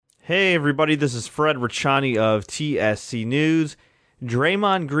Hey everybody, this is Fred Ricciani of TSC News.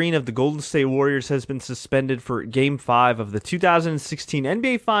 Draymond Green of the Golden State Warriors has been suspended for Game 5 of the 2016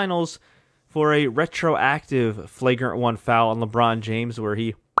 NBA Finals for a retroactive flagrant one foul on LeBron James where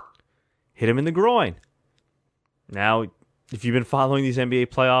he hit him in the groin. Now, if you've been following these NBA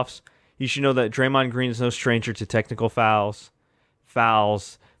playoffs, you should know that Draymond Green is no stranger to technical fouls,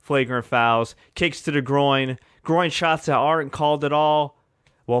 flagrant fouls, kicks to the groin shots that aren't called at all.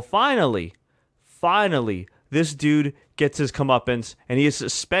 Well, finally, this dude gets his comeuppance, and he is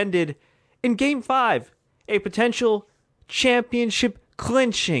suspended in Game 5, a potential championship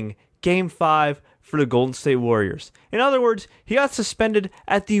clinching Game 5 for the Golden State Warriors. In other words, he got suspended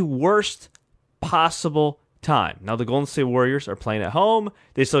at the worst possible time. Now, the Golden State Warriors are playing at home.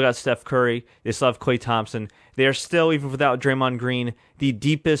 They still got Steph Curry. They still have Klay Thompson. They are still, even without Draymond Green, the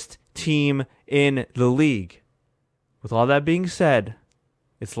deepest team in the league. With all that being said,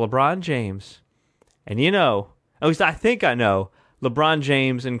 it's LeBron James. And you know, at least I think I know, LeBron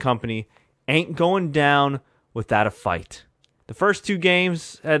James and company ain't going down without a fight. The first two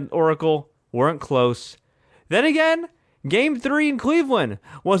games at Oracle weren't close. Then again, Game 3 in Cleveland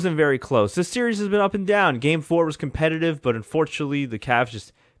wasn't very close. This series has been up and down. Game 4 was competitive, but unfortunately the Cavs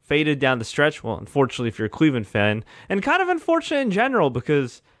just faded down the stretch. Well, unfortunately if you're a Cleveland fan, and kind of unfortunate in general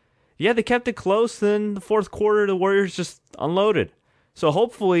because, yeah, they kept it close. Then the fourth quarter, the Warriors just unloaded. So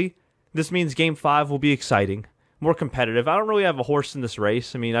hopefully this means Game 5 will be exciting, more competitive. I don't really have a horse in this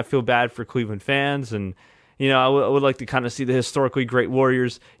race. I mean, I feel bad for Cleveland fans, and I would like to kind of see the historically great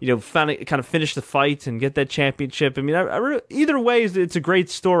Warriors, kind of finish the fight and get that championship. I mean, either way, it's a great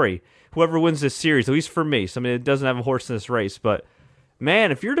story. Whoever wins this series, at least for me. So, I mean, it doesn't have a horse in this race, but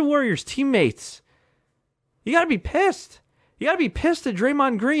man, if you're the Warriors teammates, you got to be pissed. You got to be pissed at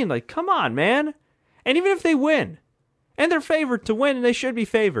Draymond Green. Like, come on, man. And even if they win, and they're favored to win, and they should be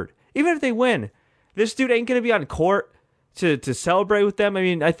favored. Even if they win, this dude ain't going to be on court to celebrate with them. I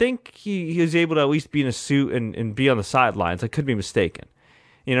mean, I think he was able to at least be in a suit and be on the sidelines. I could be mistaken.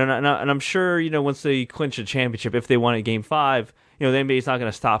 And I'm sure, once they clinch a championship, if they won at Game 5, the NBA's not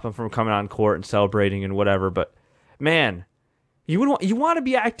going to stop him from coming on court and celebrating and whatever. But, man, you want to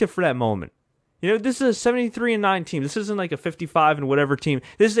be active for that moment. This is a 73-9 team. This isn't like a 55 and whatever team.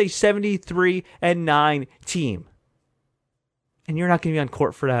 This is a 73-9 team. And you're not going to be on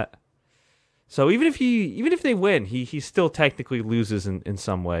court for that. So even if they win, he still technically loses in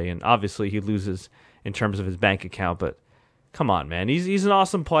some way, and obviously he loses in terms of his bank account. But come on, man, he's an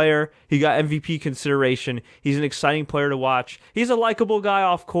awesome player. He got MVP consideration. He's an exciting player to watch. He's a likable guy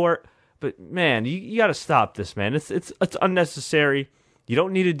off court. But man, you got to stop this, man. It's unnecessary. You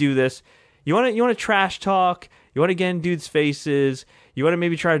don't need to do this. You want to trash talk. You want to get in dudes' faces. You want to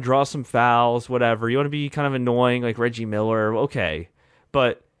maybe try to draw some fouls, whatever. You want to be kind of annoying like Reggie Miller, okay.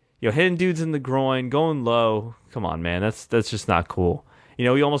 But, hitting dudes in the groin, going low, come on, man. That's just not cool. He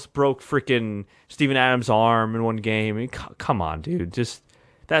almost broke freaking Steven Adams' arm in one game. I mean, come on, dude. Just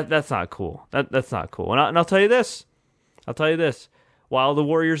that's not cool. That's not cool. And I'll tell you this. While the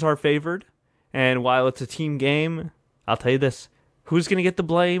Warriors are favored, and while it's a team game, I'll tell you this. Who's going to get the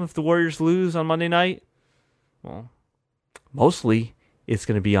blame if the Warriors lose on Monday night? Well, mostly it's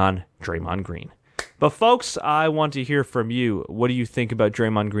going to be on Draymond Green. But folks, I want to hear from you. What do you think about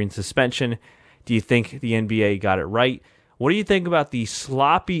Draymond Green's suspension? Do you think the NBA got it right? What do you think about the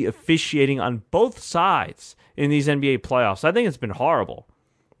sloppy officiating on both sides in these NBA playoffs? I think it's been horrible.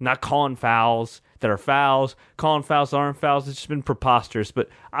 Not calling fouls that are fouls, calling fouls that aren't fouls. It's just been preposterous. But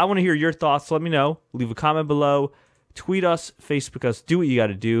I want to hear your thoughts. Let me know. Leave a comment below. Tweet us, Facebook us. Do what you got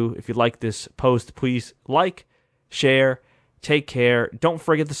to do. If you like this post, please like, share, take care. Don't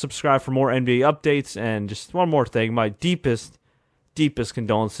forget to subscribe for more NBA updates. And just one more thing, my deepest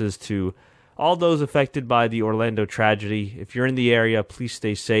condolences to all those affected by the Orlando tragedy. If you're in the area, please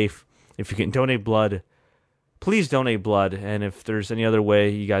stay safe. If you can donate blood, please donate blood. And if there's any other way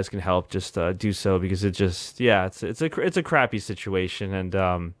you guys can help, just do so, because it's a crappy situation.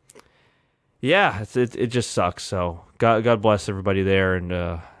 And it just sucks. So God bless everybody there. And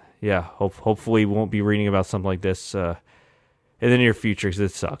hopefully we won't be reading about something like this in the near future, because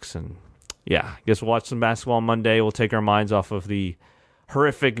it sucks. And I guess we'll watch some basketball on Monday. We'll take our minds off of the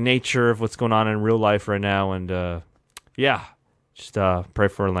horrific nature of what's going on in real life right now. And just pray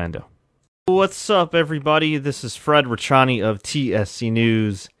for Orlando. What's up, everybody? This is Fred Ricciani of TSC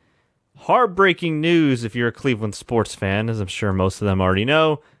News. Heartbreaking news if you're a Cleveland sports fan, as I'm sure most of them already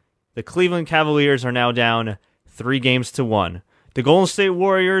know. The Cleveland Cavaliers are now down 3-1. The Golden State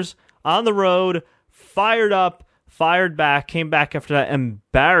Warriors on the road, fired up, fired back, came back after that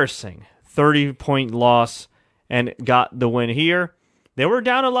embarrassing 30-point loss and got the win here. They were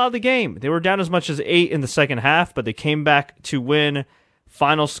down a lot of the game. They were down as much as 8 in the second half, but they came back to win.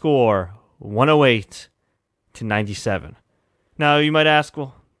 Final score, 108-97. Now, you might ask,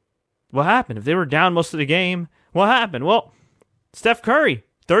 well, what happened? If they were down most of the game, what happened? Well, Steph Curry,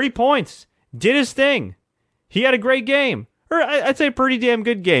 30 points, did his thing. He had a great game. Or I'd say a pretty damn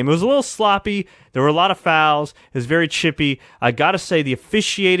good game. It was a little sloppy. There were a lot of fouls. It was very chippy. I got to say, the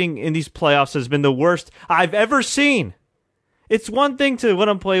officiating in these playoffs has been the worst I've ever seen. It's one thing to let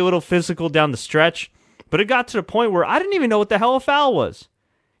them play a little physical down the stretch, but it got to the point where I didn't even know what the hell a foul was.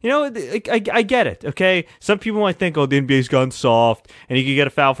 You know, I get it, okay? Some people might think, oh, the NBA's gone soft, and you can get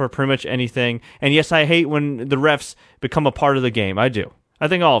a foul for pretty much anything. And yes, I hate when the refs become a part of the game. I do. I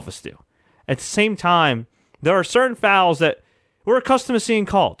think all of us do. At the same time, there are certain fouls that we're accustomed to seeing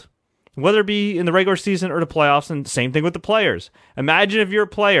called, whether it be in the regular season or the playoffs, and same thing with the players. Imagine if you're a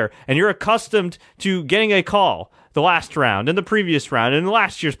player and you're accustomed to getting a call the last round, and the previous round, and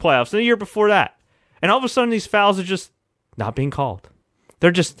last year's playoffs, and the year before that. And all of a sudden, these fouls are just not being called.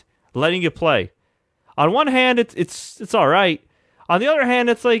 They're just letting you play. On one hand, it's all right. On the other hand,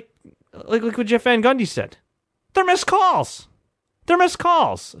 it's like what Jeff Van Gundy said. They're missed calls. They're missed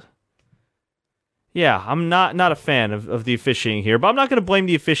calls. Yeah, I'm not a fan of the officiating here, but I'm not going to blame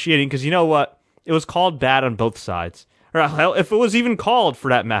the officiating because you know what? It was called bad on both sides. Or hell, if it was even called for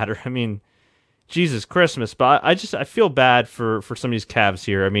that matter. I mean, Jesus Christmas. But I feel bad for some of these Cavs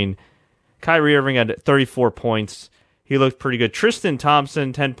here. I mean, Kyrie Irving had 34 points. He looked pretty good. Tristan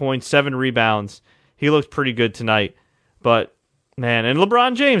Thompson, 10 points, 7 rebounds. He looked pretty good tonight. But, man, and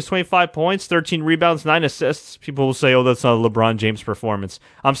LeBron James, 25 points, 13 rebounds, 9 assists. People will say, oh, that's not a LeBron James performance.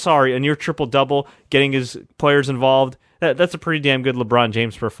 I'm sorry, a near triple-double, getting his players involved, that's a pretty damn good LeBron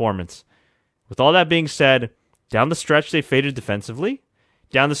James performance. With all that being said, down the stretch, they faded defensively.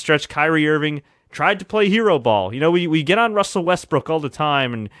 Down the stretch, Kyrie Irving tried to play hero ball. You know, we get on Russell Westbrook all the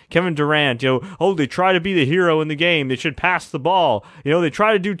time and Kevin Durant, you know, oh, they try to be the hero in the game. They should pass the ball. You know, they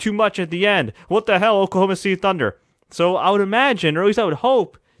try to do too much at the end. What the hell, Oklahoma City Thunder? So I would imagine, or at least I would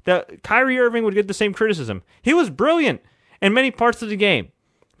hope, that Kyrie Irving would get the same criticism. He was brilliant in many parts of the game.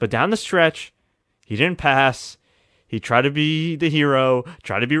 But down the stretch, he didn't pass. He tried to be the hero,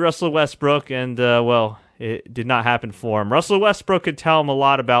 tried to be Russell Westbrook, and, it did not happen for him. Russell Westbrook could tell him a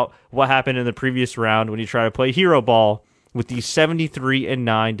lot about what happened in the previous round when he tried to play hero ball with the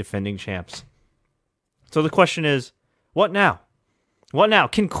 73-9 defending champs. So the question is, what now? What now?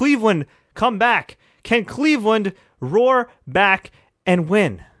 Can Cleveland come back? Can Cleveland roar back and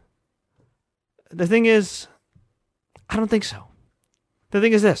win? The thing is, I don't think so. The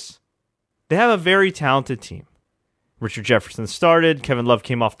thing is this. They have a very talented team. Richard Jefferson started. Kevin Love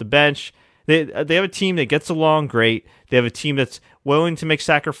came off the bench. They have a team that gets along great. They have a team that's willing to make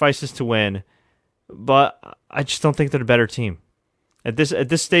sacrifices to win. But I just don't think they're a better team. At this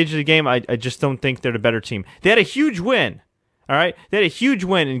stage of the game, I just don't think they're the better team. They had a huge win. All right? They had a huge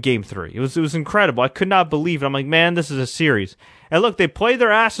win in Game 3. It was incredible. I could not believe it. I'm like, man, this is a series. And look, they played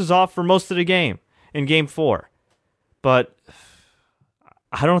their asses off for most of the game in Game 4. But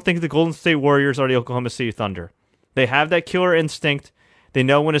I don't think the Golden State Warriors are the Oklahoma City Thunder. They have that killer instinct. They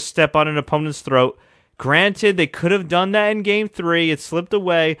know when to step on an opponent's throat. Granted, they could have done that in Game 3. It slipped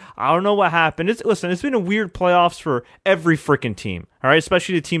away. I don't know what happened. It's been a weird playoffs for every freaking team. All right,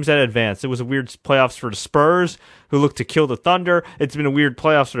 especially the teams that advanced. It was a weird playoffs for the Spurs, who looked to kill the Thunder. It's been a weird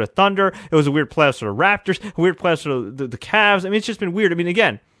playoffs for the Thunder. It was a weird playoffs for the Raptors. A weird playoffs for the Cavs. I mean, it's just been weird. I mean,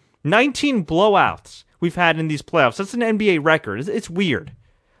 again, 19 blowouts we've had in these playoffs. That's an NBA record. It's weird.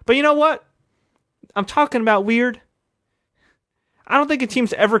 But you know what? I'm talking about weird. I don't think a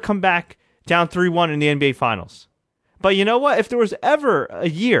team's ever come back down 3-1 in the NBA Finals. But you know what? If there was ever a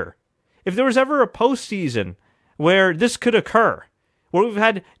year, if there was ever a postseason where this could occur, where we've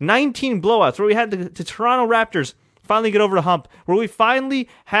had 19 blowouts, where we had the Toronto Raptors finally get over the hump, where we finally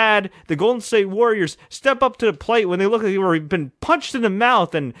had the Golden State Warriors step up to the plate when they look like they were been punched in the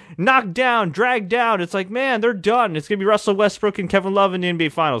mouth and knocked down, dragged down. It's like, man, they're done. It's going to be Russell Westbrook and Kevin Love in the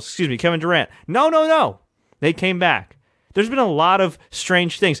NBA Finals. Excuse me, Kevin Durant. No. They came back. There's been a lot of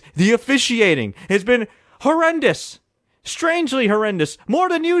strange things. The officiating has been horrendous. Strangely horrendous. More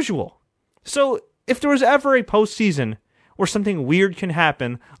than usual. So, if there was ever a postseason where something weird can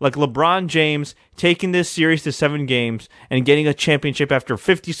happen, like LeBron James taking this series to 7 games and getting a championship after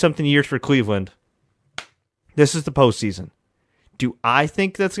 50-something years for Cleveland, this is the postseason. Do I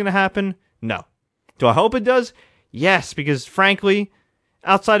think that's going to happen? No. Do I hope it does? Yes, because frankly,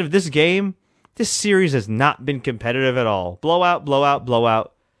 outside of this game, this series has not been competitive at all.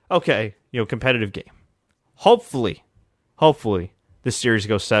 Blowout. Okay, competitive game. Hopefully, this series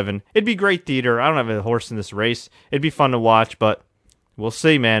goes 7. It'd be great theater. I don't have a horse in this race. It'd be fun to watch, but We'll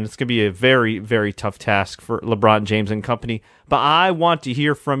see, man. It's going to be a very, very tough task for LeBron James and company. But I want to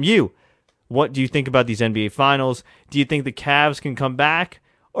hear from you. What do you think about these NBA Finals? Do you think the Cavs can come back?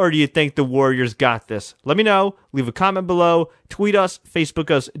 Or do you think the Warriors got this? Let me know. Leave a comment below. Tweet us. Facebook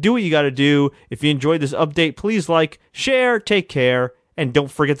us. Do what you got to do. If you enjoyed this update, please like, share, take care, and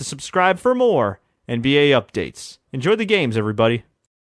don't forget to subscribe for more NBA updates. Enjoy the games, everybody.